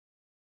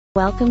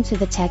Welcome to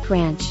the Tech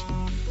Ranch.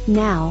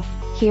 Now,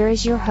 here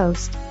is your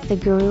host, the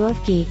Guru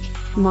of Geek,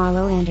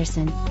 Marlo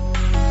Anderson.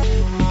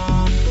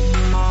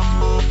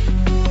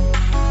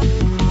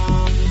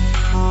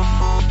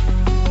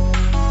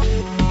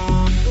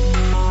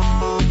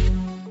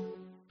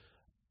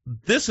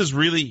 This is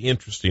really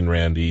interesting,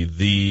 Randy,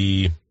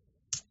 the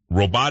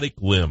robotic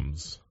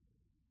limbs.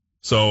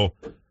 So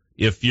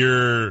if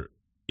you're,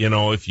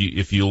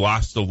 if you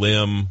lost a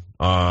limb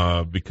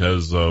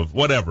because of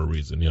whatever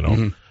reason,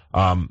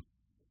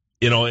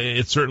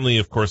 it certainly,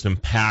 of course,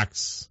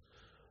 impacts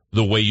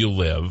the way you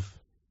live.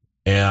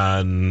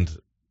 And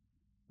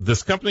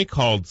this company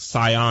called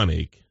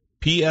Psyonic,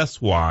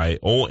 Psyonic,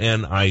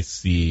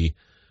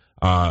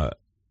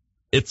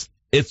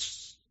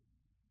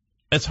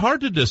 it's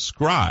hard to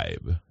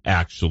describe,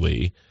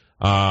 actually.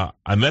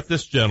 I met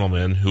this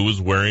gentleman who was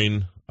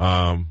wearing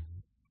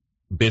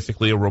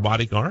basically a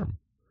robotic arm.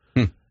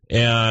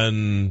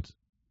 And,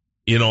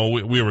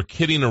 we were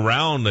kidding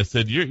around. I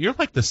said, you're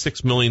like the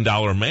 $6 million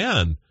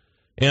man.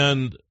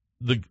 And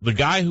the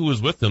guy who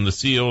was with him, the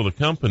CEO of the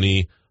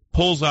company,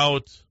 pulls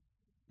out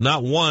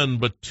not one,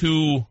 but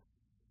two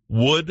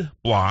wood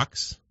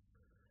blocks,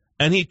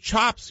 and he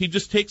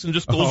just takes and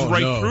just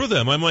goes through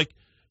them. I'm like,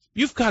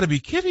 you've got to be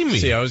kidding me.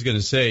 See, I was going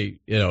to say,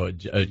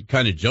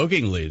 kind of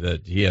jokingly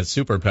that he has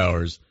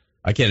superpowers.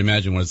 I can't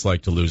imagine what it's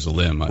like to lose a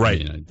limb.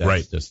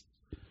 That's just,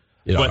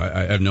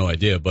 I have no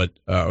idea. But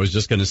I was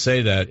just going to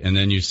say that, and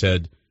then you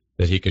said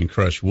that he can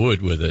crush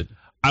wood with it.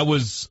 I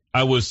was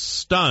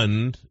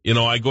stunned.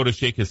 I go to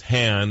shake his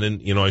hand,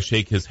 and I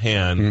shake his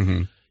hand.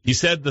 Mm-hmm. He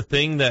said the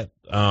thing that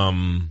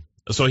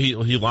so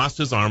he lost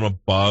his arm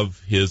above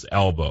his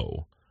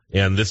elbow,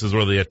 and this is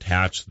where they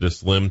attached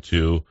this limb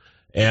to,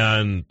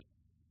 and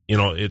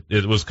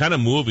it was kind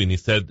of moving. He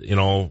said,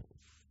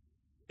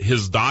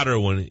 his daughter,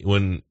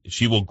 when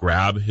she will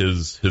grab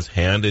his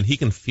hand, and he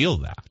can feel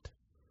that.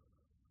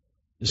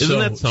 Isn't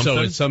that something?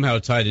 So it's somehow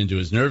tied into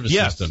his nervous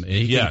system, and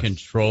he can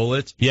control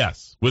it?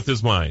 Yes, with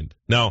his mind.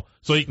 Now,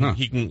 so he can,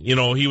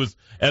 he was,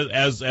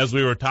 as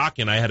we were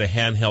talking, I had a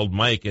handheld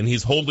mic, and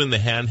he's holding the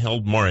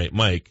handheld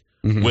mic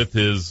with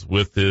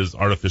his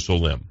artificial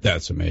limb.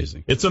 That's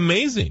amazing. It's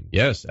amazing.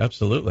 Yes,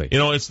 absolutely.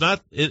 It's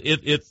not,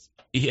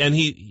 and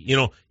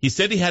he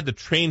said he had to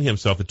train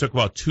himself. It took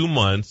about 2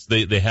 months.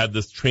 They had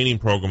this training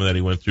program that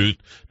he went through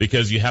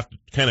because you have to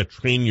kind of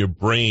train your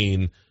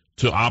brain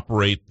to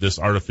operate this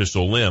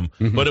artificial limb.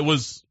 Mm-hmm. But it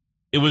was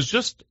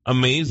just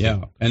amazing.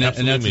 Yeah. And that's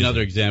amazing.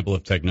 Another example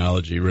of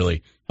technology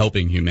really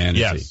helping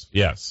humanity.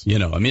 Yes.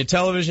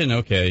 Television,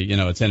 okay,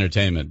 it's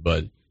entertainment,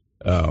 but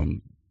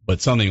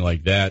something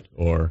like that,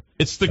 or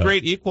it's the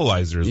great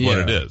equalizer is what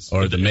it is.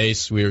 Or the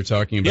mace we were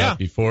talking about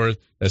before,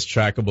 that's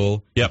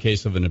trackable in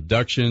case of an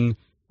abduction.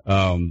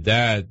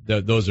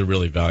 Those are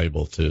really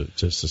valuable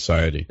to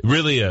society. It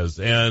really is.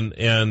 And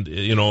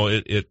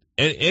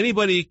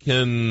anybody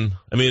can,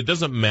 it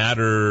doesn't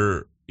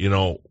matter,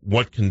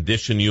 what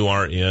condition you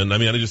are in. I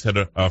just had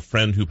a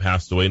friend who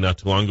passed away not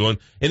too long ago,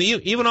 and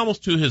even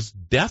almost to his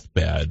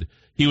deathbed,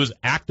 he was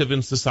active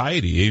in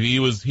society. He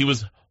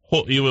was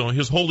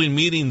holding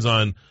meetings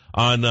on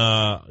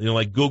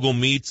like Google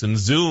Meets and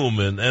Zoom,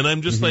 and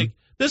I'm just like,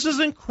 this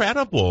is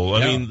incredible.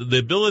 The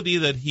ability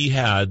that he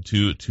had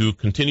to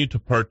continue to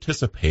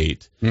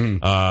participate,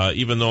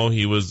 even though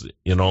he was,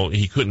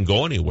 he couldn't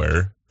go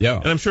anywhere. Yeah.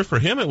 And I'm sure for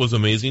him it was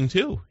amazing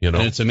too, And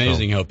it's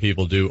amazing how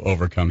people do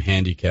overcome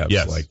handicaps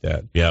like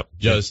that. Yep.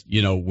 Just,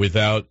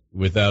 without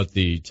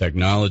the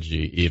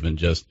technology, even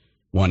just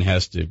one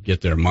has to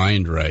get their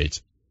mind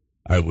right,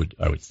 I would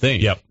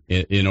think. Yep.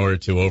 In order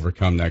to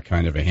overcome that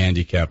kind of a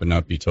handicap and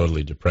not be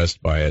totally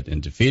depressed by it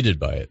and defeated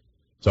by it.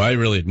 So I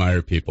really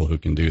admire people who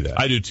can do that.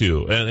 I do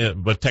too.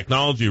 But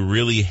technology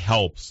really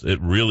helps. It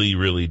really,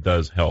 really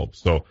does help.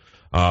 So,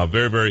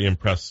 very, very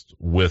impressed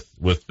with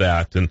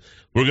that. And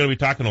we're going to be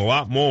talking a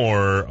lot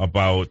more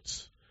about,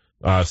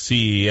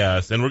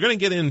 CES. And we're going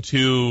to get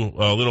into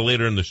a little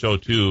later in the show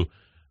too,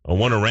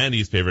 one of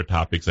Randy's favorite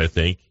topics, I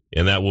think.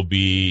 And that will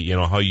be,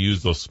 how you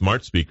use those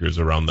smart speakers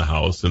around the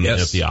house and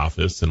at the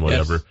office and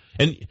whatever.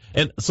 Yes.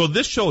 And so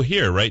this show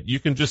here, right, you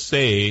can just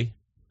say,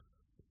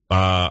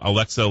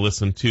 Alexa,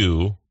 listen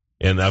to,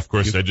 and of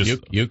course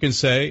you can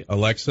say,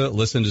 Alexa,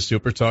 listen to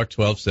Super Talk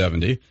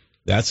 1270.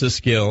 That's a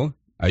skill.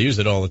 I use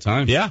it all the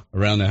time. Yeah.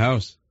 Around the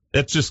house.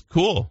 That's just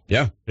cool.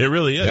 Yeah. It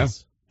really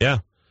is. Yeah.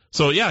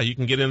 So you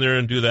can get in there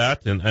and do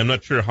that. And I'm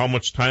not sure how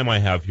much time I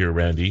have here,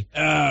 Randy.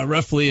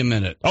 Roughly a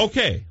minute.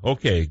 Okay.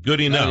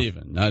 Good enough.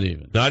 Not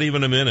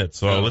even a minute.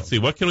 So Let's see.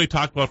 What can we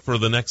talk about for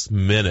the next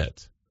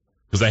minute?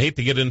 Because I hate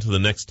to get into the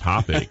next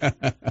topic.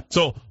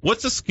 So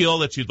what's a skill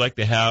that you'd like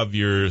to have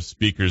your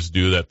speakers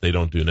do that they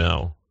don't do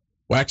now?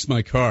 Wax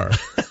my car.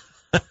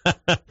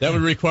 That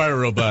would require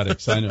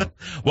robotics, I know.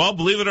 Well,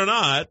 believe it or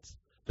not,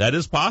 that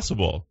is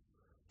possible.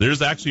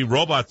 There's actually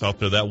robots out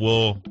there that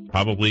will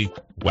probably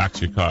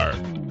wax your car,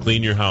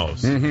 clean your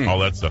house, all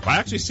that stuff. I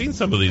actually seen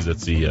some of these at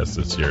CES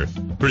this year.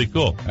 Pretty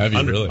cool. Have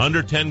you really?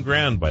 Under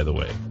 $10,000, by the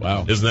way.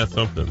 Wow. Isn't that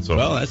something? So,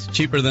 well, that's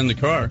cheaper than the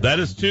car. That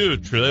is true.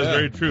 That is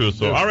very true.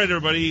 So, all right,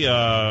 everybody,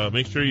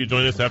 make sure you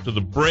join us after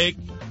the break.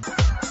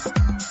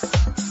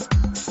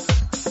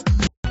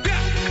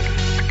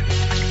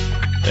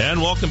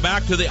 And welcome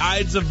back to the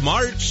Ides of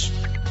March,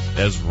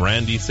 as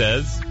Randy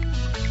says.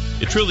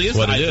 It truly is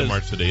the Ides of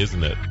March today,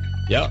 isn't it?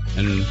 Yeah,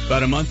 and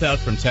about a month out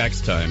from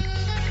tax time.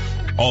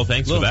 Oh,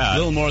 thanks for that. A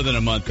little more than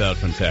a month out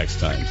from tax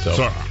time.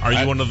 So are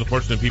you one of the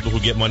fortunate people who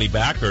get money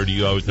back, or do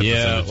you always have to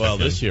send a check in? Well,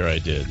 this year I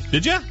did.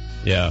 Did you?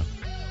 Yeah.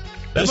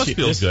 That must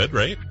feel good,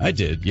 right? I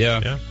did,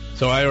 yeah.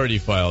 So I already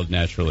filed,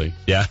 naturally.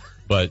 Yeah.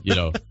 But,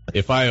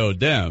 if I owed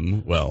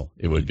them, well,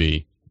 it would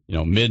be,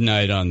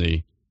 midnight on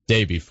the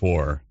day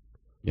before,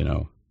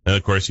 And,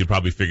 of course, you'd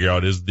probably figure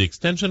out, is the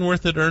extension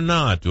worth it or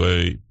not? Do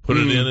I put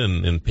it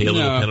in and pay a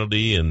little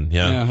penalty? And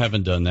I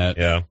haven't done that.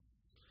 Yeah.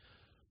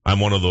 I'm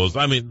one of those.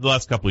 I mean, the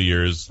last couple of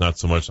years, not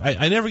so much.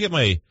 I never get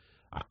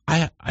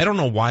I don't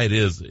know why it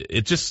is.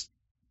 It just,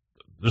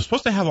 they're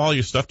supposed to have all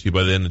your stuff to you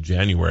by the end of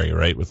January,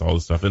 right? With all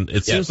this stuff. And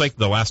it seems like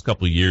the last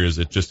couple of years,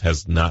 it just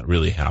has not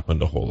really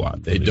happened a whole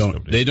lot. They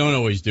don't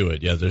always do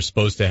it. Yeah. They're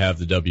supposed to have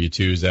the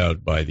W-2s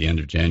out by the end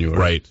of January.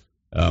 Right.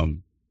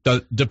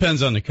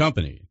 Depends on the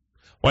company.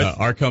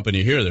 Our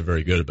company here, they're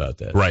very good about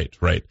that. Right.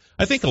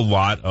 I think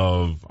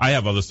I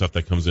have other stuff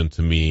that comes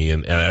into me,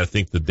 and I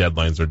think the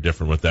deadlines are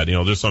different with that.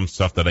 There's some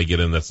stuff that I get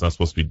in that's not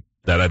supposed to be,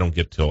 that I don't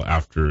get till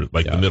after,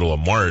 the middle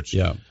of March.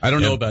 Yeah. I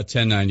don't know about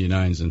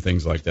 1099s and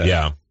things like that.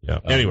 Yeah.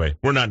 Anyway,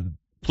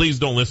 please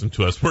don't listen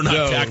to us. We're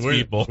not tax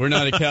people. We're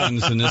not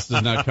accountants, and this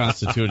does not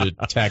constitute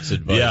tax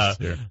advice.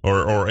 Yeah.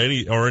 Or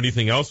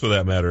anything else for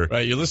that matter.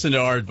 Right. You listen to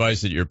our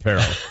advice at your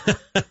peril.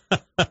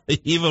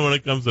 Even when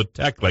it comes to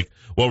tech, like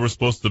what we're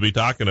supposed to be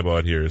talking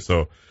about here.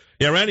 So,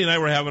 yeah, Randy and I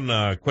were having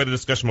quite a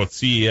discussion about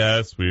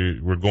CES.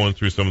 We're going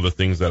through some of the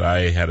things that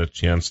I had a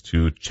chance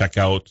to check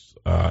out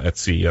at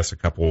CES a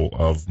couple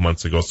of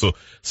months ago. So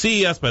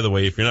CES, by the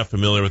way, if you're not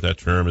familiar with that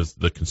term, is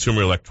the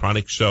Consumer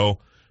Electronics Show.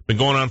 Been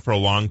going on for a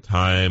long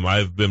time.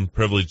 I've been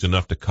privileged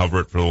enough to cover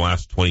it for the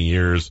last 20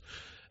 years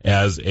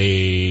as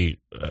I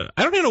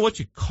don't even know what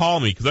you call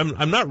me, because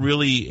I'm not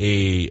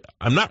really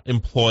I'm not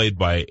employed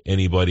by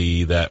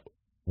anybody that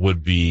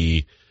would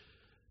be,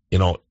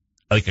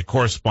 like a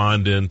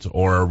correspondent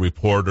or a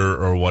reporter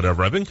or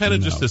whatever. I've been kind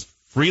of just this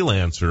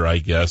freelancer, I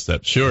guess,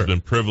 that has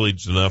been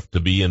privileged enough to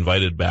be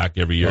invited back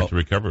every year to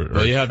recover.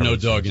 Well, you have no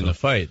dog in the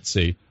fight,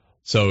 see.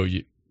 So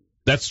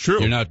that's true.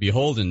 You're not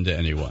beholden to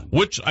anyone.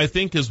 Which I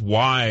think is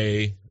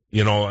why,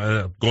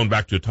 going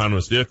back to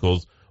autonomous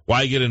vehicles,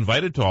 why I get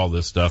invited to all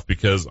this stuff,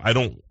 because I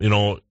don't,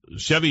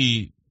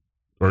 Chevy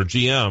or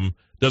GM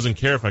doesn't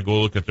care if I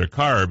go look at their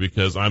car,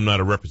 because I'm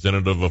not a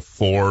representative of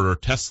Ford or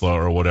Tesla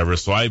or whatever.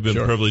 So I've been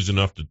privileged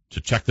enough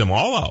to check them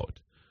all out.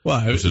 Well,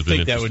 I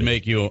think that would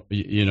make you,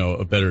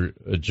 a better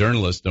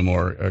journalist, a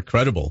more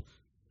credible.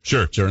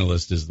 Sure.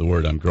 Journalist is the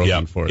word I'm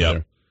groping for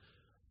there.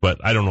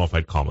 But I don't know if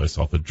I'd call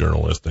myself a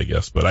journalist, I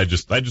guess. But I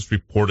just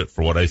report it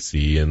for what I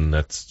see, and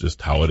that's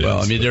just how it is.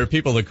 Well, I mean, there are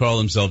people that call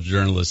themselves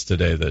journalists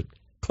today that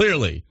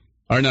clearly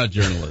are not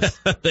journalists.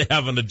 They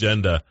have an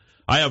agenda.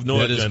 I have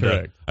no agenda. That is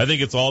correct. I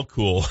think it's all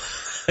cool.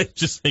 I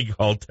just think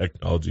all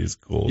technology is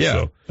cool. Yeah.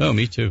 So. Oh,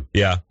 me too.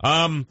 Yeah.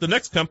 The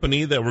next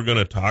company that we're going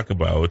to talk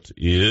about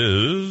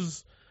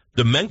is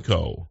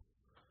Dimenco.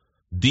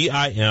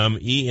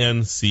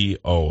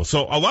 Dimenco.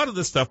 So a lot of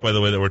this stuff, by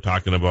the way, that we're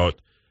talking about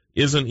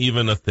isn't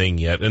even a thing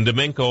yet, and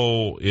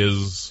Dimenco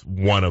is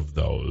one of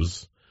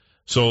those.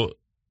 So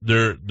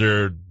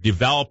they're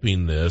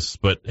developing this,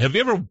 but have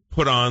you ever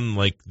put on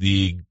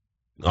the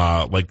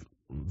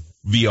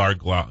VR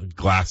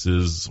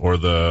glasses or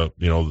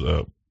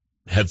the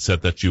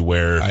headset that you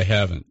wear? I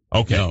haven't.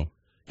 Okay. No.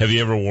 Have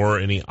you ever wore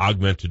any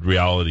augmented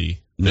reality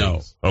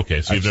things? No.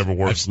 Okay, so you've never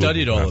worn. I've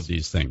studied all of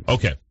these things.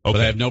 Okay. But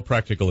I have no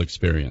practical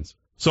experience.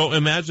 So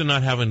imagine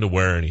not having to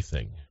wear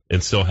anything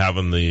and still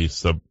having the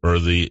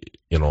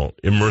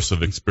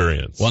immersive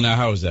experience. Well, now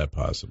how is that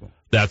possible?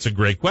 That's a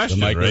great question.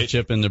 The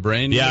microchip in the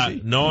brain? Yeah,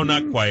 maybe? No,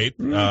 not quite.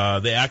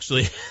 They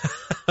actually,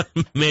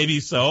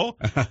 maybe so.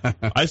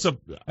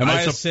 Am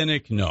I a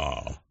cynic?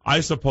 No.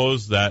 I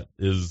suppose that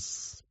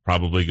is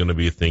probably going to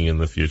be a thing in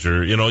the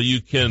future.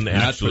 You can not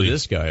actually. For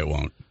this guy, it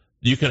won't.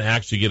 You can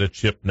actually get a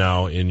chip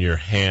now in your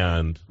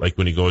hand, like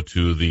when you go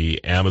to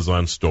the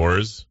Amazon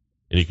stores,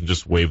 and you can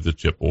just wave the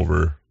chip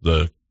over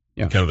the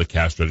kind of the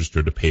cash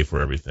register to pay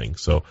for everything.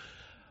 So,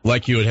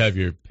 like you would have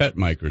your pet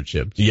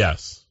microchipped.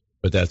 Yes.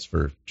 But that's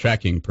for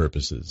tracking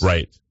purposes.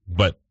 Right.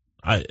 But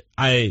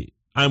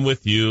I'm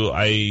with you.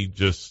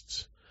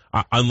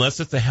 Unless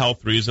it's a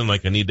health reason,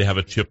 like I need to have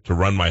a chip to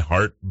run my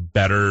heart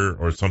better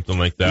or something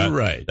like that.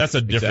 Right. That's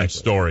a different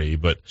story.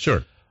 But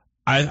sure.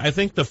 I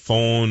think the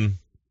phone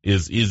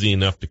is easy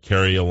enough to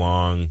carry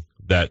along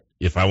that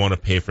if I want to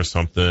pay for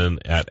something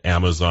at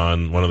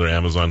Amazon, one of their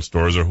Amazon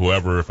stores or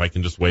whoever, if I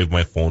can just wave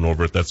my phone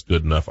over it, that's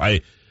good enough.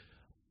 I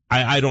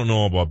don't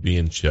know about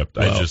being chipped.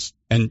 Well,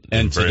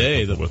 and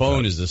today the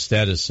phone is a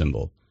status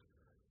symbol.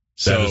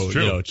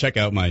 So, check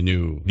out my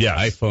new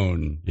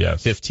iPhone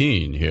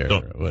 15 here,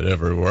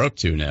 whatever we're up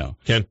to now.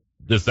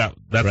 That's right?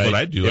 What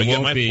I do.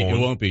 It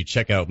won't be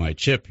check out my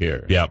chip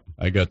here. Yep.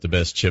 I got the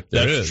best chip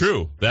there is. That's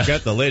true. I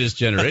got the latest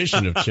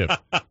generation of chip.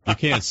 You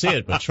can't see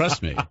it, but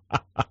trust me,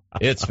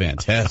 it's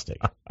fantastic.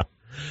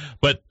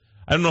 But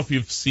I don't know if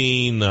you've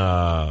seen,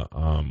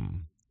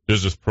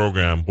 there's this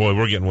program. Boy,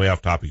 we're getting way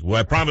off topic. Well,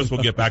 I promise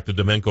we'll get back to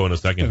Domenko in a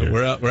second here.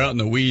 We're out in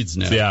the weeds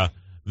now. So,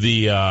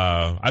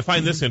 yeah. I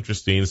find this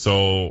interesting.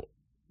 So,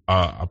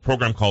 a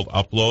program called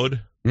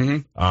Upload.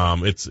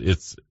 Mm-hmm.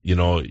 It's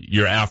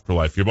your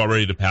afterlife. You're about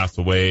ready to pass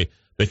away.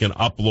 They can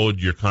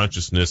upload your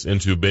consciousness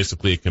into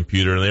basically a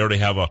computer, and they already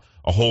have a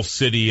whole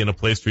city and a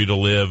place for you to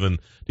live. And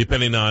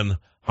depending on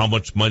how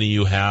much money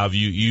you have,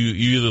 you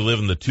either live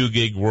in the 2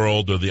 gig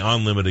world or the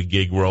unlimited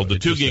gig world. The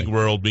 2 gig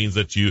world means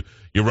that you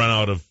run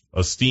out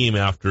of steam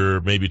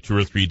after maybe 2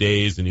 or 3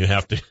 days, and you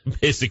have to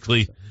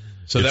basically.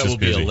 So that will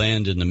be a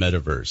land in the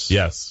metaverse.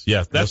 Yes.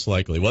 Most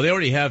likely. Well, they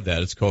already have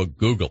that. It's called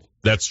Google.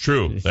 That's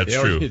true.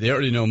 They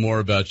already know more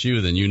about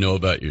you than you know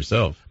about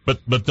yourself. But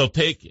they'll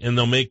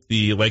make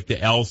the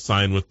L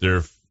sign with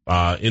their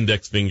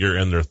index finger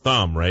and their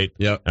thumb, right?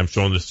 Yeah. I'm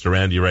showing this to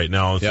Randy right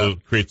now, and so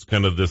it creates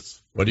kind of this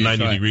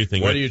 90-degree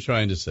thing. What are you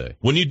trying to say?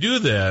 When you do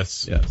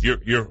this,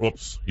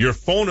 your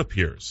phone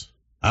appears.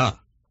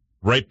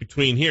 Right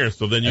between here,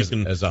 so then you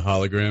can as a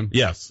hologram.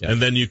 Yes, and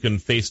then you can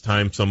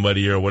FaceTime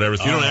somebody or whatever.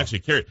 So you don't actually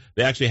carry.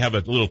 They actually have a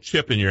little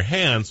chip in your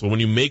hand, so when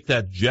you make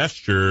that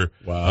gesture,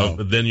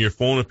 then your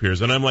phone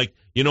appears. And I'm like,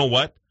 you know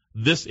what?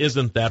 This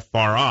isn't that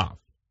far off.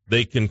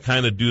 They can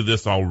kind of do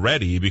this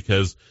already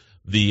because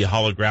the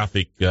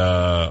holographic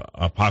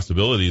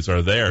possibilities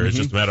are there. Mm-hmm, it's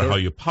just a matter of how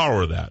you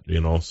power that,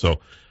 So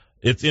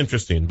it's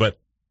interesting. But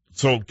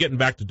so getting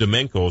back to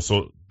Domenko,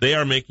 so they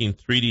are making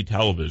 3D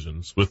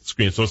televisions with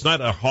screens. So it's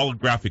not a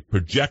holographic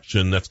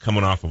projection that's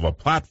coming off of a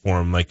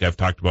platform like I've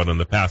talked about in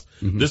the past.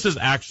 Mm-hmm. This is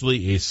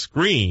actually a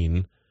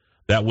screen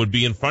that would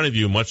be in front of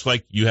you, much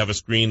like you have a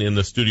screen in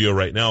the studio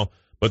right now.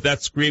 But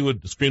that screen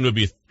would be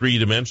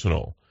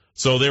 3-dimensional.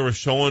 So they were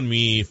showing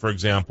me, for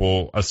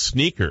example, a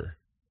sneaker.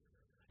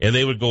 And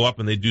they would go up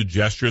and they do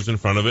gestures in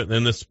front of it,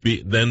 and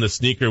then the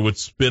sneaker would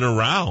spin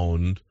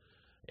around.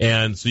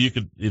 And so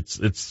it's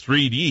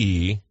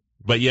 3D.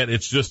 But yet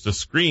it's just a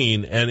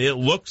screen, and it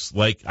looks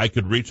like I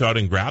could reach out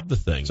and grab the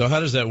thing. So how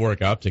does that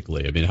work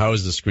optically? I mean, how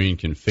is the screen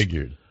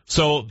configured?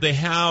 So they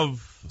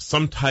have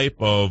some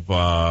type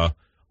of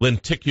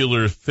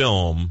lenticular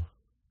film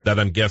that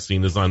I'm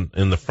guessing is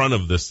in the front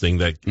of this thing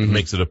that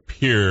makes it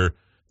appear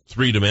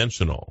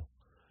 3-dimensional.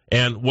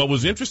 And what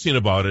was interesting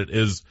about it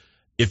is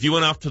if you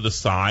went off to the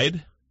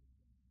side,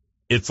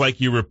 it's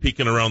like you were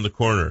peeking around the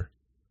corner.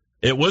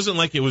 It wasn't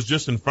like it was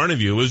just in front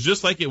of you. It was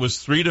just like it was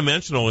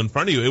 3-dimensional in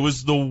front of you. It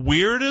was the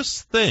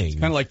weirdest thing. It's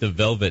kind of like the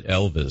Velvet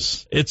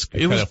Elvis. It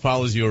kind of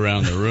follows you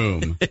around the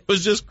room. It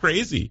was just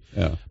crazy.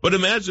 Yeah. But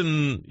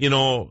imagine,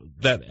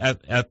 that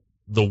at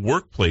the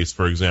workplace,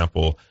 for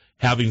example,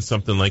 having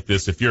something like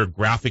this. If you're a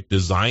graphic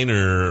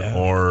designer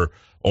or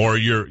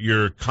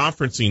you're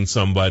conferencing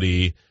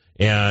somebody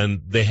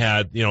and they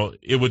had,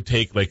 it would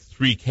take like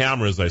 3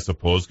 cameras, I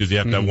suppose, because you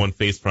have to have one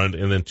face front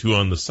and then 2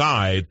 on the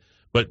side.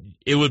 But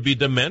it would be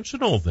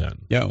dimensional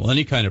then. Yeah, well,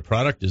 any kind of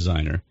product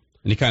design,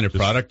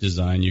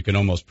 you can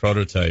almost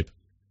prototype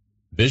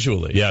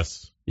visually.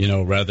 Yes.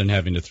 Rather than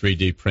having to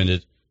 3D print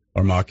it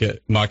or mock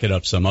it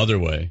up some other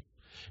way.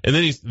 And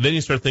then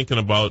you start thinking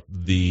about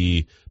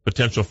the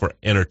potential for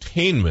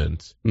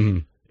entertainment.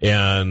 Mm-hmm.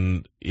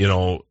 And,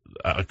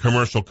 a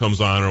commercial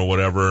comes on or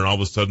whatever, and all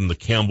of a sudden the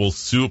Campbell's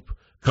soup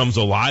comes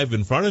alive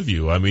in front of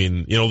you. I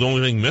mean, the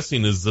only thing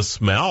missing is the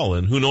smell,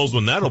 and who knows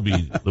when that'll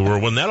be or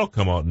when that'll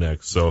come out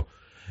next. So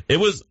it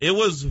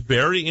was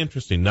very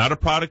interesting. Not a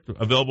product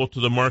available to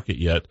the market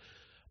yet,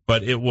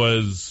 but it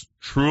was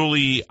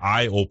truly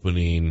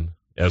eye-opening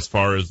as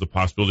far as the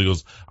possibility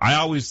goes. I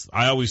always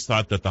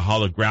thought that the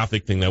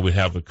holographic thing that we'd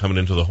have coming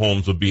into the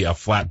homes would be a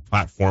flat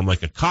platform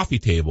like a coffee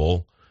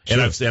table. Sure.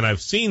 And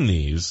I've seen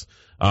these.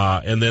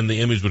 And then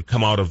the image would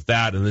come out of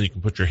that, and then you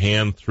can put your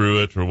hand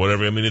through it or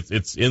whatever. I mean,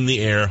 it's in the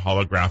air,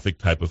 holographic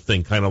type of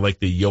thing, kind of like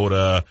the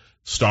Yoda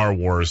Star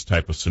Wars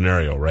type of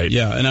scenario, right?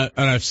 Yeah, and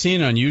I've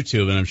seen on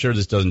YouTube, and I'm sure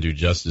this doesn't do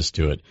justice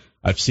to it.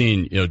 I've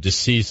seen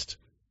deceased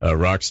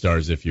rock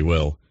stars, if you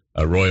will.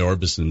 Roy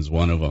Orbison's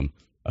one of them,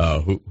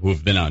 who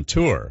have been on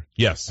tour.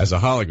 Yes, as a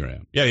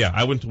hologram. Yeah.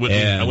 I went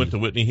to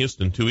Whitney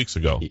Houston 2 weeks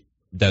ago.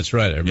 That's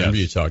right. I remember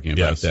you talking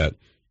about that.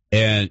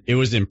 And it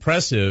was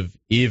impressive,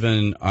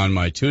 even on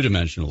my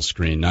 2-dimensional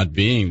screen, not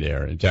being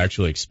there, and to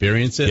actually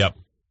experience it. Yep.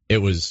 It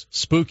was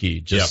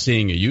spooky just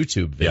seeing a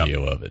YouTube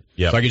video of it.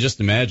 Yep. So I could just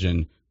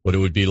imagine what it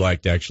would be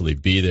like to actually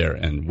be there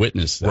and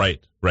witness that.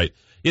 Right.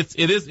 It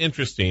is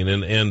interesting,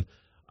 and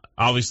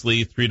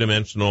obviously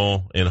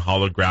 3-dimensional and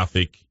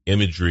holographic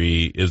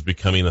imagery is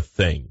becoming a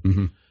thing.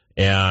 Mm-hmm.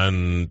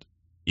 And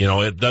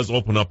it does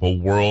open up a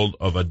world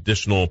of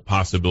additional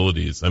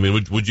possibilities. I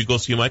mean, would you go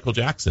see Michael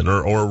Jackson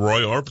or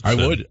Roy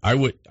Orbison?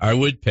 I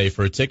would pay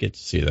for a ticket to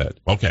see that.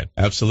 Okay.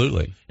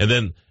 Absolutely. And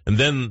then And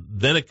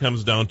then it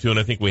comes down to, and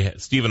I think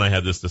Steve and I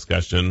had this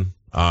discussion.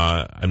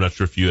 I'm not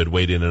sure if you had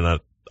weighed in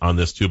on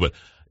this too, but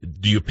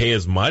do you pay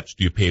as much?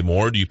 Do you pay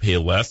more? Do you pay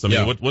less? I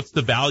mean, what's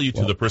the value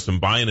to the person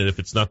buying it if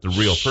it's not the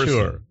real person?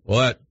 Sure. Well,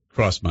 that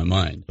crossed my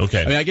mind.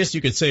 Okay. I mean, I guess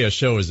you could say a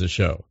show is a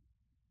show.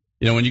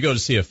 When you go to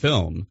see a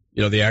film,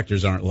 the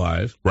actors aren't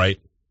live. Right.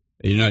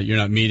 You're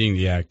not meeting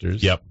the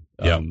actors. Yep.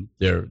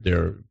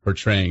 They're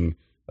portraying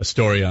a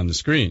story on the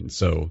screen.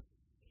 So.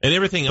 And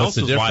everything else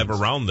is live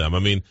around them. I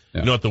mean,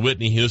 at the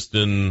Whitney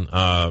Houston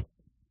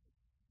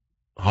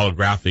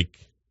holographic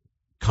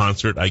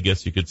concert, I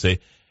guess you could say,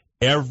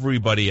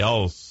 everybody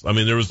else, I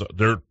mean,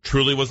 there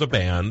truly was a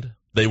band.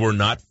 They were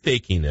not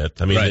faking it.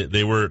 I mean,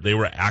 they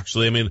were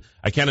actually, I mean,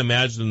 I can't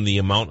imagine the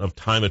amount of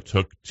time it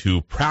took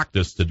to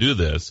practice to do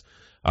this.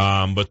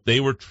 But they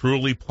were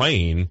truly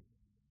playing.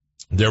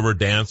 There were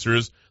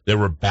dancers, there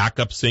were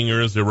backup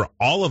singers, there were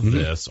all of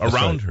this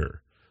around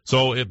her.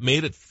 So it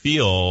made it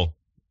feel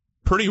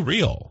pretty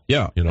real.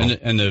 Yeah.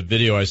 And the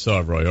video I saw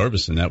of Roy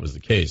Orbison, that was the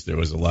case. There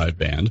was a live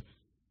band,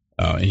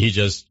 and he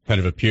just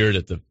kind of appeared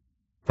at the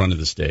front of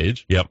the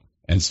stage. Yep.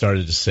 And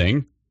started to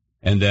sing.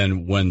 And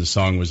then when the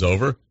song was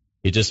over,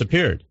 he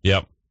disappeared.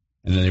 Yep.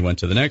 And then he went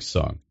to the next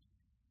song.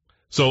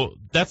 So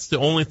that's the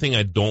only thing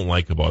I don't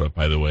like about it,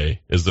 by the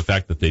way, is the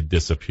fact that they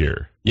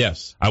disappear.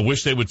 Yes. I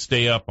wish they would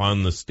stay up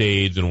on the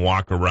stage and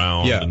walk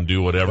around and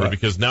do whatever,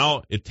 because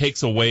now it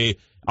takes away.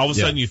 All of a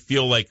sudden you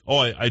feel like,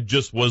 I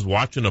just was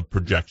watching a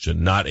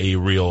projection, not a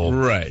real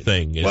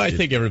thing. I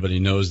think everybody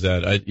knows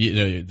that.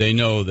 They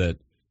know that,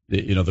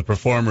 the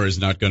performer is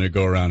not going to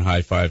go around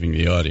high-fiving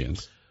the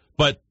audience.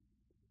 But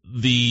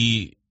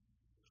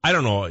I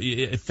don't know,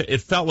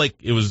 it felt like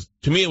it was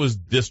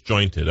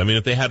disjointed. I mean,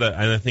 if they had and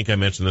I think I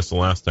mentioned this the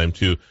last time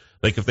too,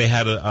 like if they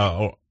had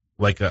a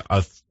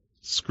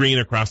screen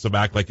across the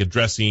back, like a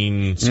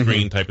dressing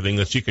screen type of thing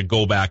that she could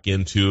go back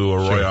into, or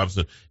Roy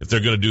Orbison, if they're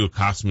going to do a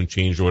costume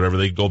change or whatever,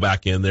 they go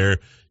back in there.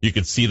 You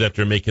could see that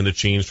they're making the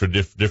change for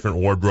different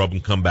wardrobe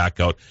and come back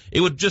out.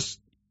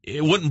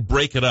 It wouldn't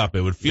break it up.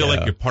 It would feel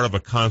like you're part of a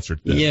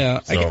concert then. Yeah,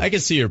 so. I can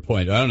see your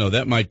point. I don't know.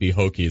 That might be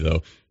hokey,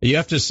 though. You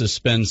have to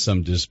suspend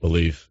some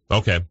disbelief.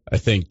 Okay. I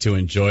think to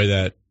enjoy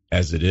that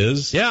as it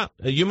is. Yeah,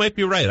 you might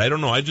be right. I don't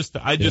know. I just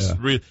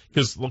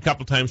because a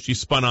couple times she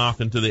spun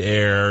off into the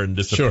air and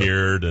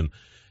disappeared, and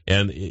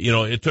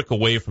it took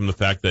away from the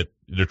fact that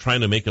they're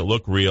trying to make it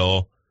look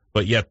real,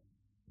 but yet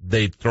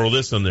they throw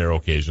this in there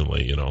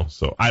occasionally.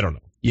 So I don't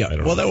know. Yeah.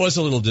 That was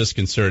a little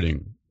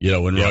disconcerting.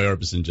 When Roy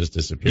Orbison just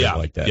disappeared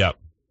like that. Yeah.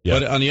 Yeah.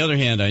 But on the other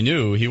hand, I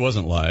knew he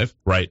wasn't live.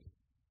 Right.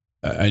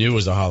 I knew it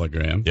was a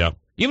hologram. Yeah.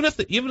 Even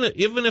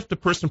if the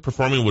person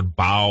performing would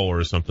bow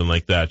or something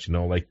like that,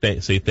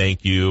 say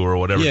thank you or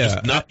whatever,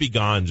 just not be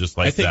gone just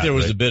like that. I think there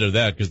was a bit of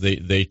that because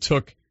they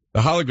took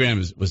the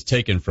hologram was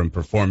taken from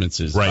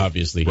performances.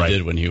 Obviously, he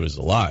did when he was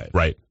alive.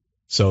 Right.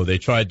 So they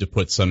tried to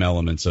put some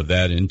elements of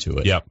that into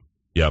it. Yep.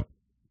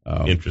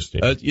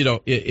 Interesting.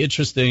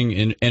 Interesting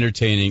and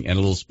entertaining and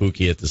a little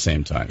spooky at the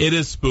same time. It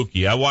is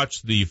spooky. I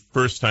watched the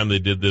first time they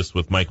did this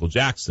with Michael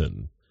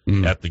Jackson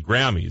at the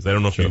Grammys. I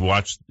don't know if you've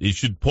watched. You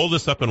should pull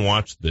this up and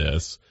watch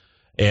this.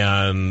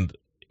 And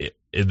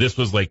this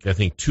was I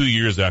think 2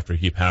 years after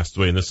he passed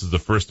away, and this is the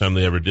first time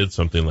they ever did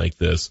something like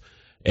this.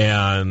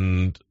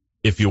 And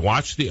if you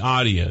watch the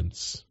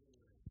audience,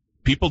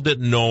 people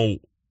didn't know.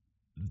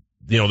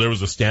 There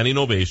was a standing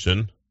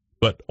ovation.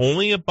 But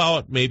only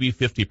about maybe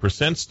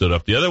 50% stood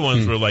up. The other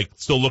ones were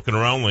still looking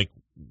around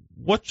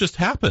what just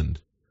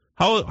happened?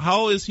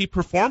 How is he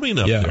performing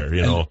up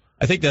there?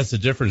 I think that's the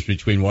difference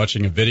between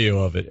watching a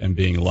video of it and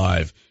being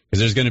live, because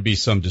there's going to be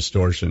some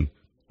distortion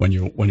when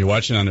you're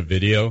watching on a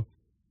video,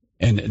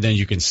 and then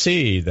you can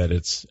see that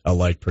it's a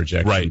light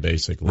projection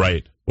basically.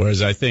 Right.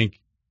 Whereas I think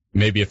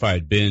maybe if I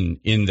had been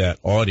in that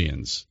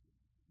audience,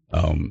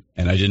 and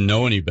I didn't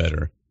know any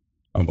better,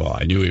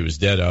 I knew he was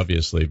dead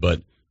obviously,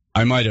 but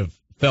I might have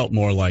felt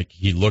more like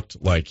he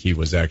looked like he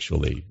was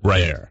actually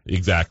there.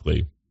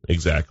 Exactly.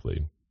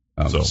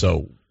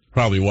 So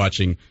probably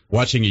watching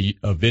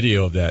a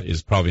video of that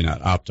is probably not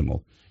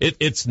optimal.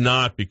 It's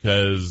not,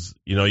 because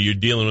you're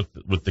dealing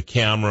with the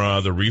camera,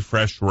 the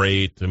refresh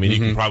rate. I mean, you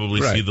can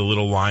probably see the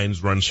little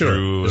lines run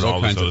through. There's and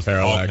all kinds of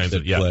parallax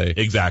at play.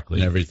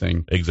 Exactly. And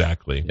everything.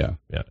 Exactly.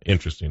 Yeah.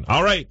 Interesting.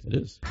 All right. It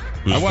is.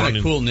 I want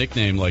a cool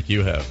nickname like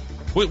you have.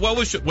 Wait,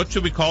 what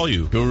should we call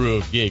you? Guru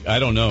of Geek. I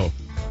don't know.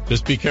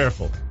 Just be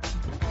careful.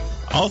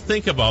 I'll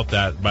think about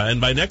that, and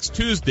by next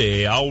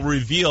Tuesday, I'll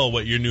reveal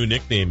what your new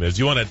nickname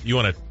is. I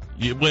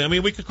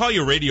mean, we could call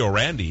you Radio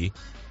Randy.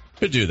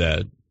 Could do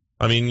that.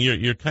 I mean,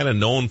 you're kind of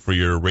known for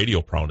your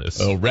radio prowess.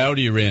 Oh,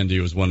 Rowdy Randy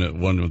was one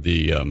of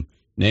the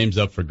names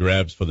up for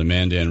grabs for the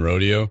Mandan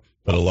Rodeo,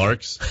 for the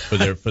Larks, for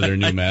their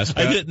new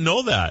mascot. I didn't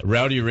know that.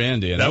 Rowdy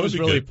Randy, and I was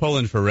really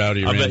pulling for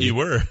Rowdy Randy. I bet you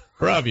were.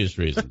 For obvious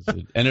reasons.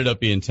 It ended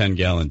up being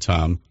 10-gallon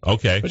Tom.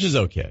 Okay. Which is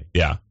okay.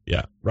 Yeah.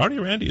 Rowdy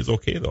Randy is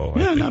okay, though.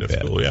 Yeah, I think not that's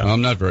bad. cool, yeah. Well,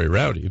 I'm not very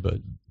rowdy, but...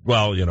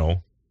 Well,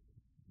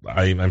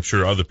 I'm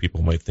sure other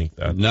people might think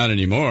that. Not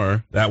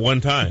anymore. That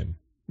one time.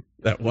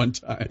 That one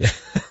time.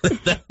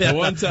 That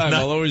one time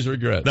I'll always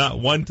regret. Not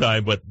one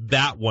time, but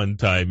that one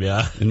time,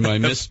 yeah. In my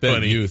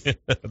misspent youth.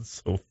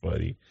 That's so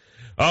funny.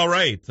 All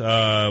right.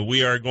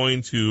 We're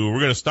going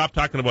to stop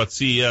talking about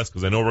CES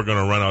because I know we're going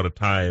to run out of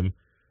time.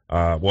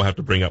 We'll have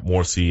to bring up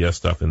more CES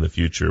stuff in the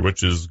future,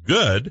 which is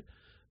good.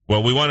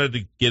 Well, we wanted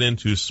to get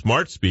into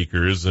smart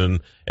speakers,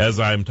 and as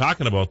I'm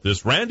talking about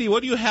this, Randy,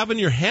 what do you have in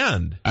your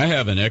hand? I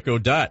have an Echo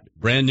Dot,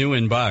 brand new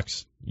in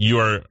box. You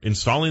are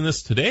installing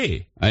this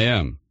today. I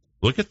am.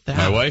 Look at that.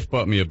 My wife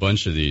bought me a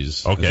bunch of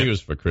these. Okay. I think it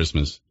was for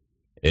Christmas.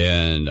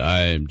 And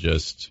I'm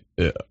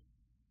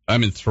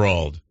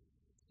enthralled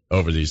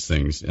over these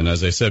things. And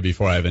as I said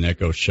before, I have an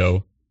Echo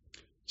Show.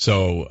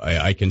 So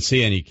I can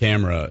see any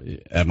camera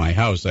at my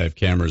house. I have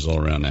cameras all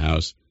around the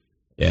house.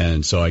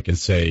 And so I can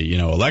say,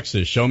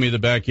 Alexa, show me the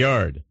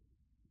backyard.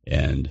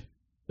 And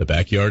the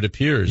backyard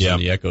appears in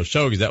the Echo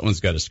Show because that one's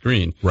got a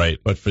screen. Right.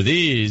 But for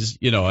these,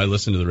 I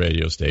listen to the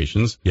radio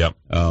stations. Yep.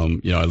 I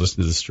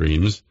listen to the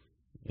streams.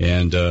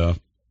 And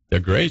they're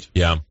great.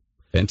 Yeah.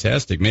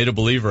 Fantastic. Made a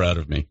believer out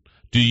of me.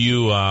 Do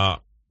you,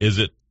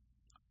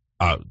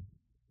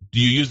 do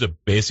you use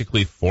it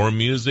basically for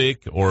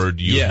music, or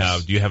do you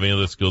have any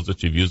other skills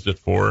that you've used it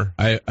for?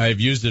 I've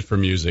used it for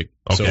music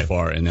so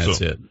far, and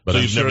that's it. But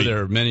I'm sure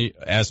there are many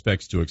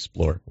aspects to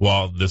explore.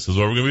 Well, this is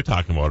what we're going to be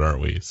talking about,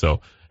 aren't we?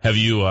 So have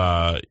you,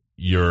 have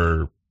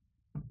you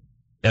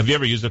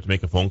ever used it to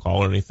make a phone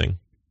call or anything?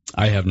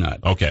 I have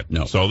not. Okay.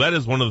 No. So that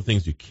is one of the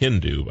things you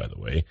can do, by the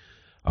way.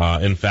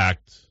 In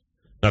fact,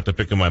 not to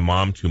pick on my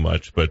mom too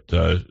much, but,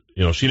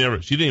 she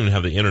didn't even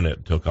have the internet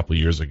until a couple of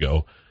years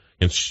ago.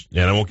 And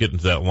I won't get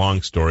into that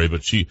long story,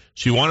 but she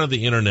wanted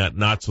the internet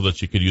not so that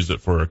she could use it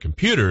for her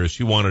computer.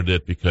 She wanted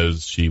it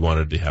because she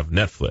wanted to have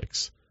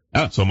Netflix.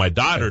 Oh. So my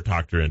daughter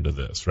talked her into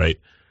this, right?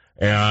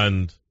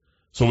 And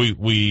so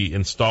we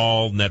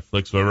installed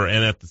Netflix, whatever.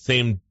 And at the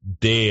same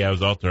day I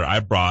was out there, I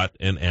brought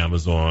an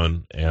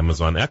Amazon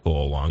Echo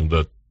along,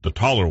 the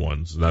taller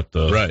ones, not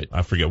the, right.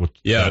 I forget what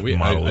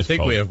model I think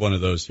called. We have one of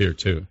those here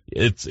too.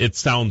 It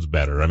sounds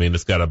better. I mean,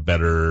 it's got a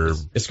better,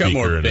 it's got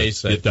more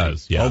bass. It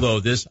does. Yeah.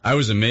 Although I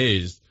was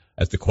amazed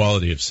at the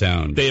quality of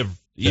sound. They have,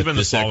 even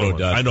the Echo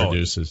Dot I know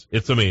produces.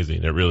 It's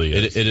amazing. It really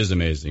is. It is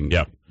amazing.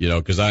 Yeah.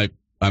 Because I'm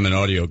an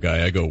audio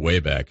guy. I go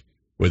way back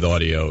with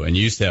audio, and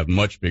you used to have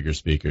much bigger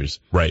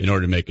speakers, right, in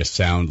order to make a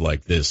sound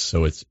like this.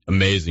 So it's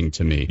amazing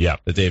to me,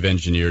 that they've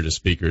engineered a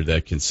speaker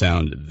that can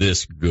sound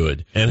this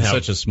good and in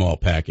such a small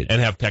package,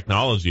 and have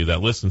technology that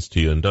listens to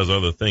you and does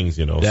other things.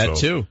 That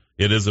too.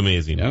 It is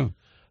amazing. Yeah.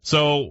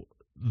 So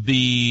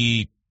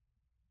the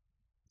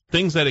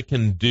things that it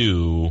can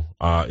do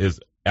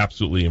is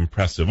absolutely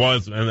impressive. Well,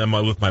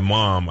 with my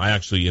mom, I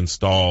actually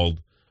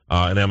installed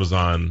an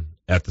Amazon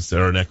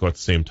or an Echo at the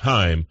same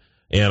time,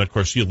 and of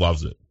course she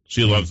loves it.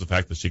 She loves the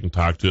fact that she can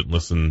talk to it and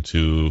listen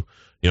to,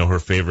 her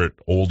favorite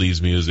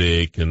oldies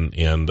music,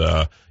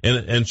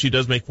 and she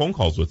does make phone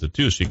calls with it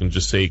too. She can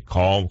just say,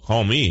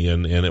 call me,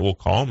 and it will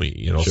call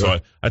me, Sure. So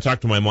I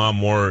talk to my mom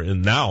more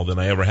now than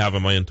I ever have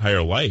in my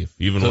entire life,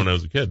 even when I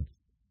was a kid,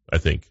 I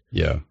think.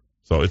 Yeah.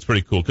 So it's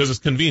pretty cool because it's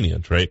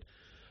convenient, right?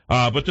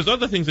 But there's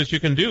other things that you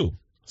can do.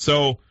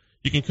 So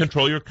you can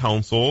control your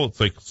console. It's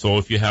like, so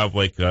if you have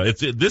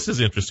this is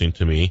interesting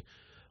to me.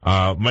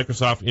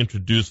 Microsoft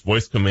introduced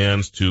voice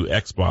commands to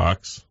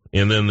Xbox,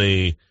 and then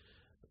they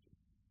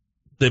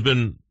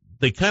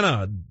kind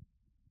of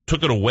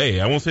took it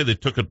away. I won't say they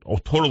took it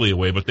totally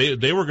away, but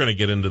they were going to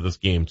get into this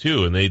game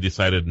too, and they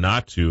decided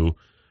not to.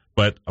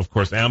 But of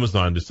course,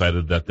 Amazon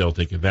decided that they'll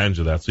take advantage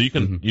of that. So you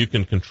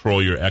can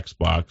control your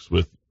Xbox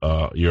with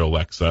your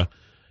Alexa.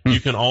 You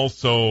can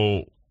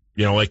also,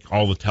 like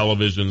all the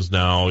televisions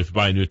now, if you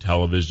buy a new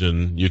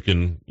television, you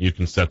can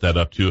set that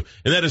up too.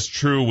 And that is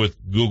true with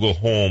Google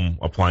Home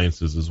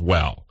appliances as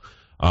well.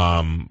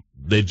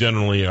 They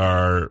generally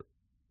are,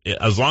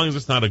 as long as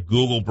it's not a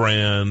Google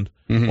brand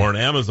or an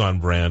Amazon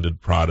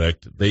branded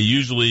product, they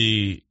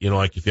usually,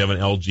 like if you have an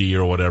LG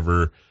or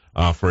whatever,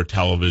 for a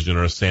television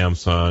or a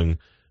Samsung,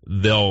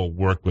 they'll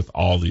work with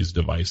all these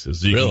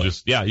devices. You really?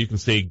 You can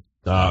say,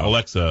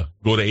 Alexa,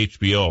 go to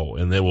HBO,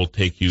 and they will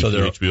take you to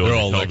HBO. They're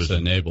all Alexa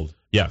enabled.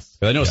 Yes.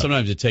 I know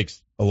sometimes it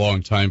takes a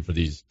long time for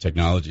these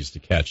technologies to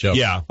catch up.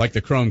 Yeah. Like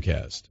the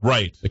Chromecast.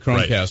 Right. The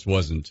Chromecast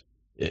wasn't,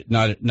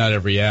 not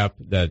every app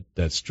that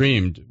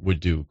streamed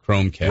would do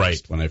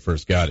Chromecast when I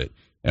first got it.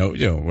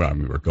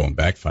 We're going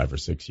back 5 or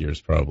 6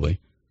 years probably.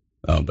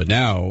 But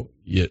now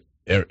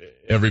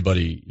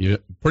everybody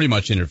pretty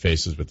much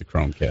interfaces with the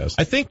Chromecast.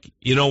 I think,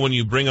 when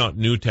you bring out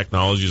new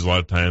technologies, a lot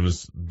of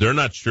times they're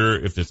not sure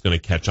if it's going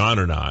to catch on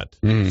or not.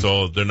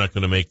 So they're not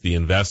going to make the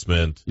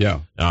investment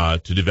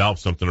to develop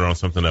something around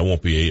something that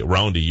won't be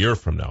around a year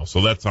from now.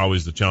 So that's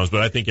always the challenge.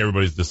 But I think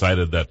everybody's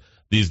decided that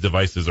these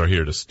devices are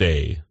here to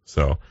stay.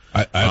 So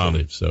I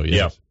believe so,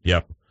 yes.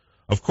 Yep.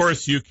 Of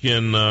course, you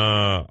can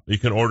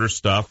order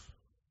stuff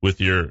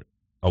with your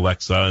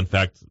Alexa. In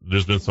fact,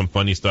 there's been some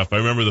funny stuff. I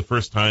remember the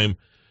first time,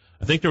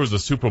 I think there was a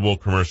Super Bowl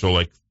commercial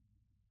like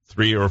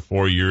 3 or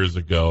 4 years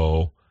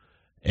ago,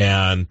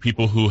 and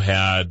people who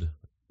had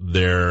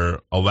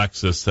their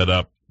Alexa set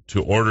up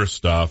to order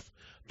stuff,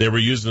 they were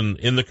using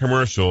in the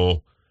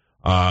commercial.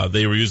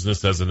 They were using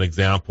this as an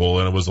example,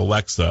 and it was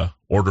Alexa,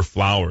 order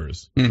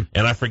flowers. And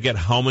I forget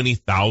how many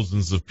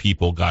thousands of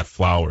people got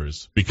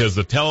flowers because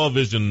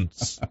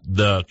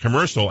the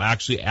commercial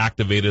actually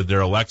activated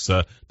their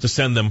Alexa to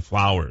send them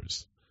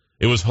flowers.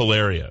 It was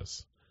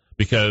hilarious.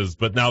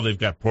 But now they've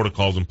got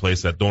protocols in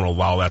place that don't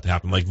allow that to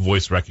happen, like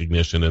voice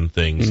recognition and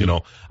things. You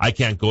know, I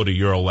can't go to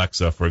your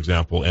Alexa, for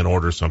example, and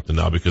order something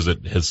now because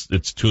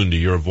it's tuned to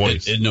your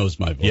voice. It knows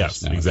my voice.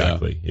 Yes, now.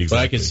 Exactly. But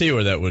I can see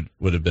where that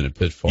would have been a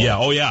pitfall. Yeah.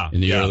 Oh, yeah. In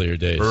the earlier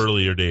days.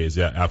 Earlier days.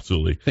 Yeah,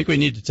 absolutely. I think we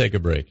need to take a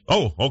break.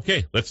 Oh,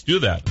 okay. Let's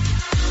do that.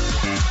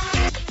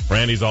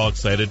 Randy's all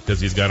excited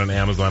because he's got an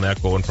Amazon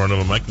Echo in front of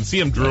him. I can see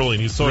him drooling.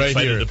 He's so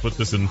excited to put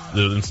this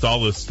install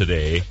this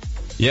today.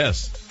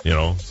 Yes. You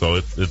know,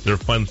 so they're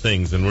fun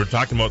things. And we're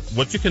talking about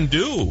what you can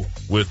do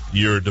with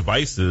your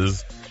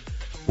devices.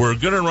 We're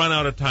going to run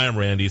out of time,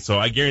 Randy. So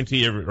I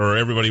guarantee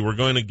everybody, we're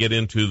going to get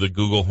into the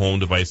Google Home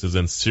devices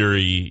and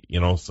Siri, you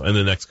know, in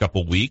the next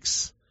couple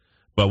weeks.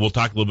 But we'll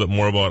talk a little bit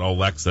more about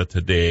Alexa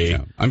today.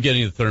 Yeah. I'm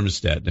getting the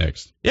thermostat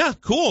next. Yeah,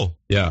 cool.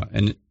 Yeah,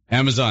 and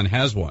Amazon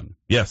has one.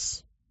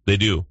 Yes, they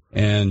do.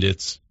 And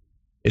it's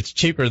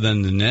cheaper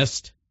than the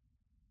Nest.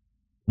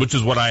 Which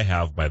is what I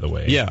have, by the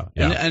way. Yeah.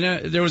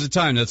 And there was a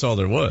time that's all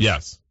there was.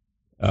 Yes.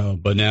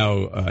 But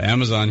now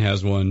Amazon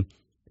has one.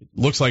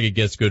 Looks like it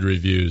gets good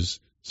reviews.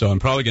 So I'm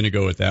probably going to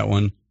go with that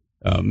one,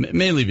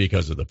 mainly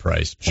because of the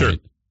price point. Sure.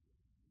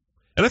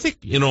 And I think,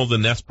 you know, the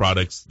Nest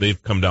products,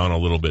 they've come down a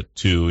little bit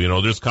too. You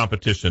know, there's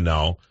competition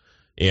now,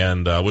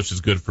 and which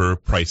is good for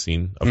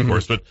pricing, of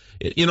course. But,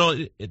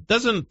 it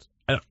doesn't,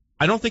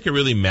 I don't think it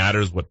really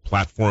matters what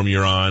platform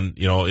you're on.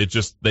 You know,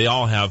 they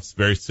all have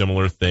very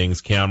similar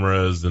things,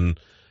 cameras and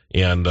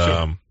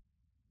sure.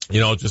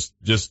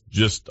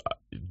 Just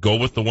go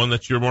with the one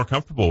that you're more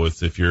comfortable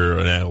with. If you're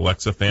an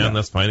Alexa fan,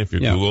 that's fine. If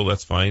you're Google,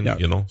 that's fine. Yeah.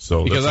 You know,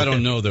 so because I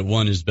don't know that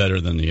one is better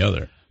than the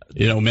other.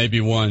 You know,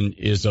 maybe one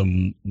is a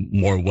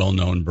more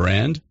well-known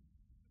brand,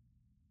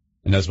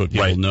 and that's what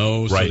people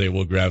know, so they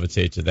will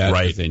gravitate to that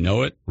because they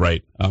know it.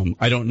 Right.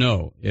 I don't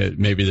know.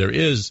 Maybe there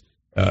is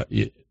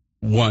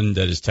one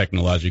that is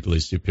technologically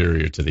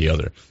superior to the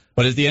other.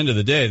 But at the end of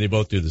the day, they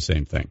both do the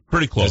same thing.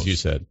 Pretty close. As you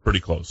said. Pretty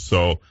close.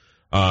 So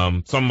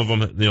some of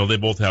them, you know, they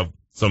both have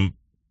some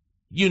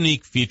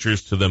unique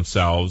features to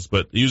themselves,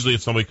 but usually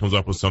if somebody comes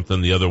up with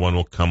something, the other one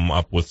will come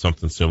up with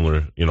something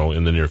similar, you know,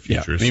 in the near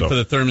future. Yeah. I mean, for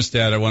the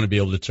thermostat, I want to be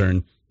able to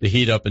turn the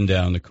heat up and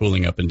down, the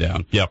cooling up and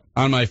down. Yep.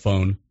 On my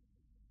phone.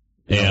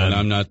 And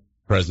I'm not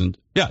present.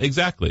 Yeah,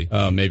 exactly.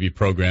 Maybe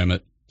program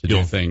it to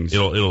do things.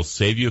 It'll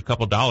save you a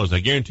couple dollars. I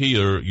guarantee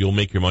you'll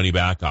make your money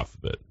back off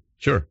of it.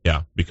 Sure.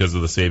 Yeah, because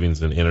of the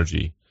savings in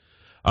energy.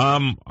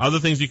 Other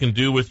things you can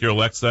do with your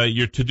Alexa,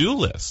 your to-do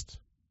list.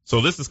 So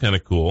this is kind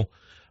of cool.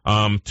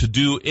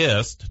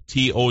 Todoist,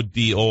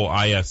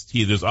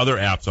 Todoist. There's other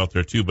apps out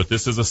there too, but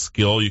this is a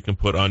skill you can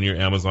put on your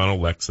Amazon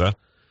Alexa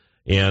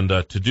and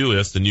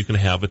Todoist, and you can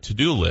have a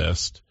to-do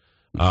list.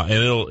 And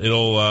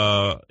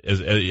it'll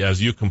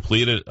as you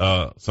complete it,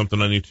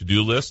 something on your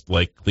to-do list,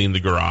 like clean the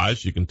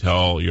garage, you can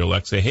tell your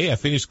Alexa, hey, I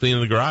finished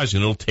cleaning the garage,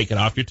 and it'll take it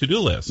off your to-do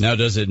list. Now,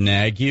 does it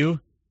nag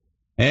you?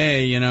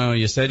 Hey, you know,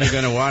 you said you're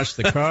going to wash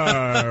the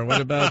car.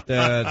 What about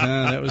that?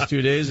 That was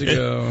 2 days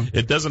ago.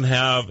 It doesn't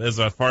have, as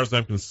far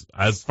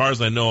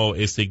as I know,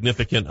 a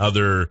significant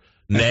other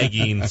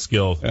nagging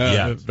skill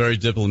yet. Very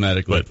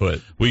diplomatically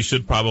put. We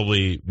should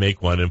probably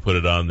make one and put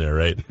it on there,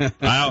 right?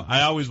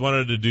 I always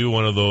wanted to do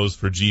one of those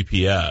for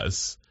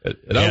GPS.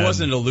 And I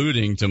wasn't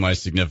alluding to my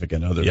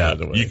significant other, by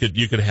the way.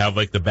 You could have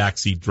like the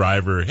backseat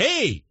driver,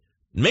 hey,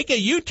 make a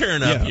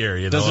U-turn up here.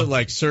 You know? Does it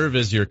like serve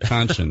as your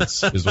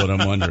conscience is what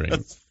I'm wondering.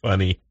 That's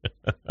funny.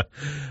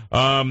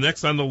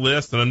 Next on the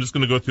list, and I'm just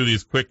going to go through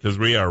these quick because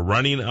we are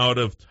running out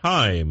of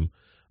time.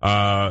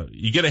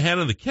 You get a hand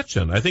in the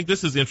kitchen. I think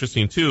this is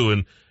interesting too.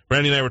 And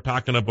Brandy and I were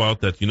talking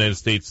about that the United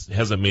States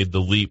hasn't made the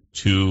leap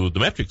to the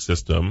metric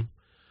system.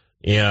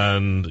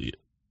 And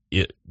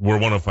we're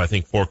one of, I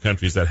think, 4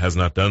 countries that has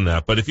not done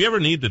that. But if you ever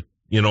need to,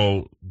 you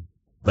know,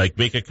 like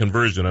make a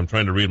conversion, I'm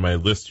trying to read my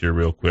list here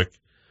real quick.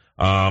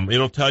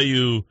 It'll tell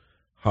you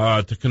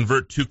to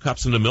convert 2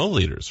 cups into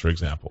milliliters, for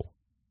example.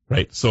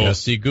 Right? So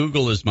see,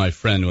 Google is my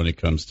friend when it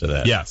comes to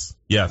that. Yes.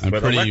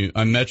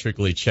 I'm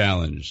metrically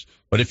challenged.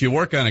 But if you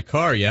work on a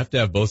car, you have to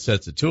have both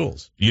sets of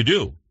tools. You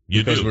do.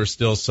 Because we're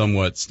still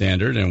somewhat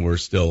standard, and we're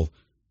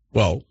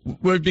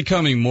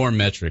becoming more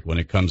metric when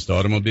it comes to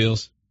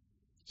automobiles.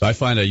 So I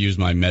find I use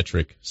my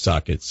metric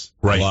sockets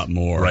a lot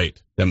more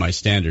than my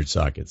standard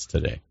sockets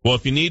today. Well,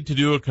 if you need to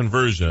do a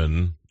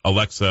conversion,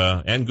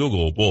 Alexa and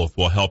Google both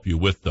will help you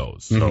with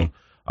those. So,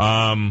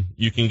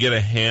 you can get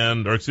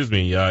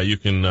you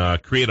can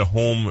create a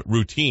home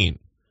routine.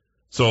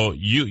 So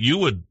you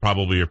would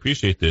probably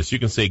appreciate this. You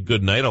can say,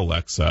 good night,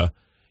 Alexa,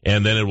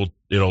 and then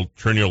it'll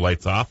turn your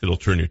lights off. It'll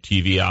turn your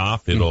TV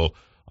off. It'll,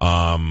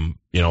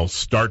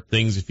 start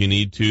things if you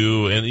need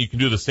to. And you can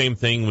do the same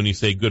thing when you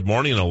say, good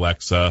morning,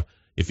 Alexa.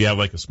 if you have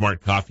like a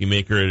smart coffee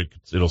maker,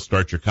 it'll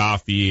start your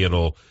coffee.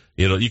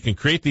 You can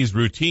create these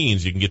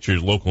routines. You can get your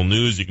local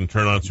news. You can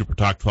turn on Super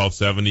Talk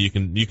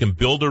 1270. You can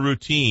build a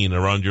routine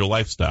around your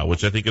lifestyle,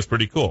 which I think is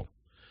pretty cool.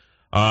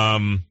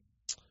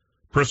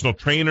 Personal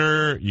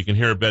trainer. You can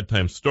hear a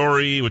bedtime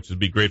story, which would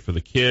be great for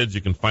the kids.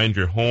 You can find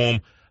your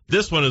home.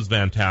 This one is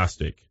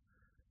fantastic.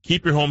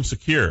 Keep your home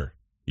secure.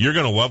 You're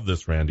going to love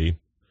this, Randy.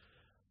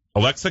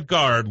 Alexa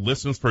Guard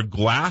listens for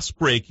glass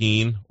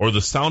breaking or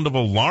the sound of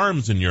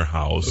alarms in your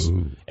house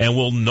and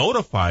will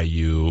notify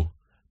you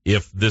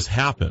if this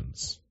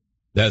happens.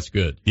 That's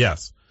good.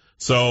 Yes.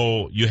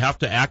 So you have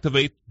to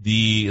activate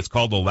it's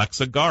called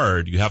Alexa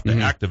Guard. You have to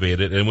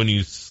activate it. And when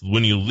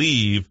you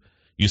leave,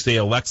 you say,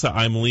 Alexa,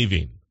 I'm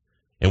leaving.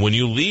 And when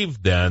you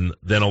leave, then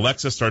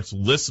Alexa starts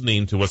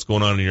listening to what's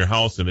going on in your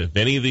house. And if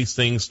any of these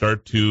things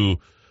start to,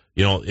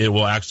 it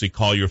will actually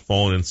call your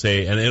phone and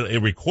say, and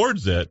it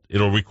records it.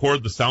 It'll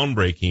record the sound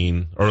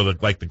breaking or the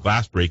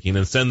glass breaking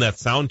and send that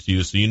sound to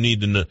you. So you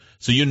need to know,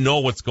 so you know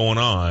what's going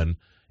on,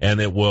 and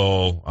it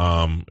will,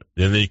 and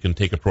then you can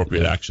take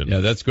appropriate action. Yeah,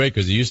 that's great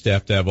because you used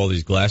to have all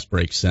these glass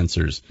break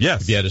sensors.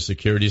 Yes. If you had a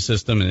security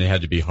system and they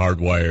had to be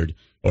hardwired,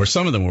 or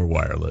some of them were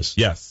wireless.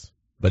 Yes.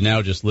 But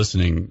now just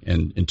listening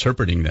and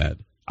interpreting that.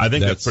 I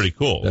think that's pretty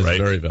cool, that's right?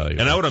 Very valuable.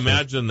 And I would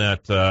imagine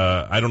that,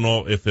 I don't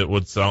know if it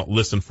would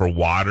listen for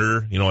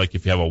water, like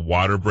if you have a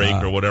water break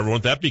or whatever.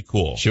 Wouldn't that be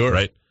cool? Sure.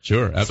 Right?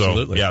 Sure,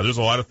 absolutely. So, there's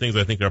a lot of things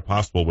I think are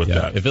possible with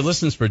that. If it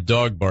listens for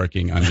dog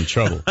barking, I'm in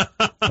trouble.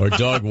 Or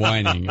dog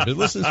whining. If it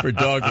listens for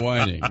dog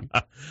whining.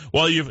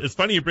 Well, it's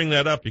funny you bring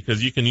that up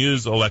because you can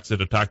use Alexa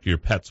to talk to your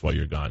pets while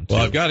you're gone, too.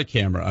 Well, I've got a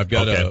camera. I've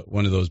got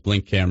one of those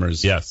Blink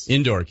cameras. Yes.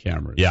 Indoor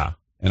cameras. Yeah.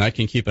 And I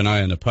can keep an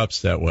eye on the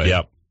pups that way.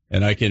 Yep.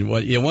 And I can,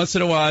 once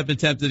in a while I've been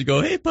tempted to go,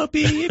 hey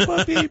puppy, hey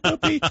puppy, hey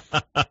puppy.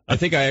 I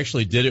think I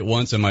actually did it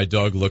once and my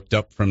dog looked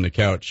up from the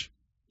couch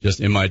just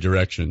in my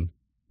direction.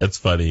 That's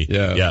funny.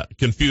 Yeah. Yeah.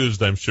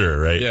 Confused, I'm sure,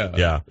 right? Yeah.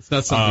 Yeah. It's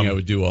not something I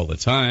would do all the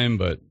time,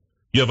 but.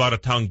 You have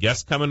out-of-town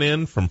guests coming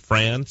in from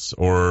France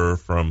or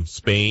from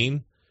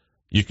Spain.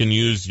 You can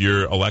use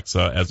your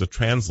Alexa as a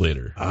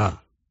translator.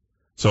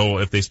 So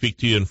if they speak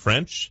to you in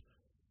French,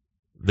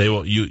 they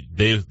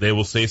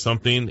will say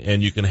something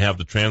and you can have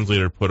the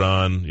translator put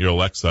on your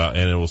Alexa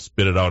and it will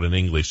spit it out in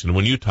English. And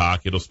when you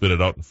talk, it'll spit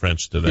it out in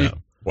French to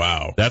them.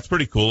 Wow. That's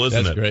pretty cool, isn't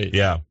it? That's great.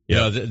 Yeah.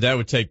 Yeah. That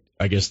would take,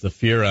 I guess, the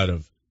fear out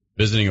of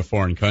visiting a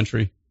foreign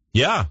country.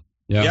 Yeah.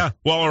 Well,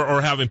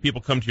 or having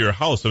people come to your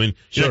house. I mean,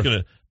 sure. You're not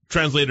gonna,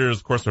 translators,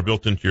 of course, are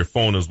built into your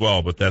phone as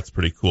well, but that's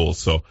pretty cool.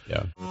 So.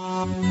 Yeah.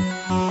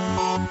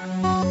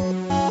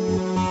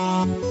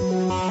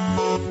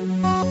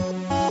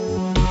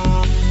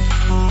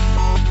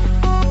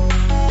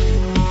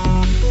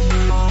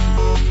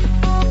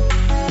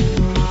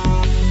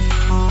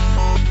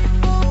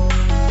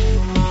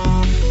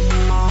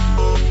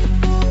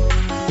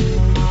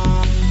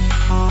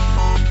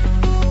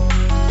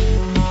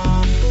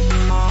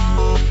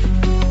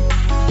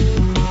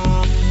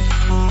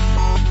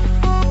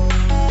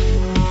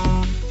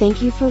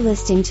 Thank you for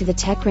listening to the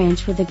Tech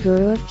Ranch with the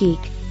Guru of Geek,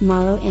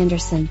 Marlo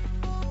Anderson.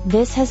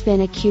 This has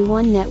been a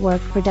Q1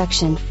 Network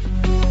production.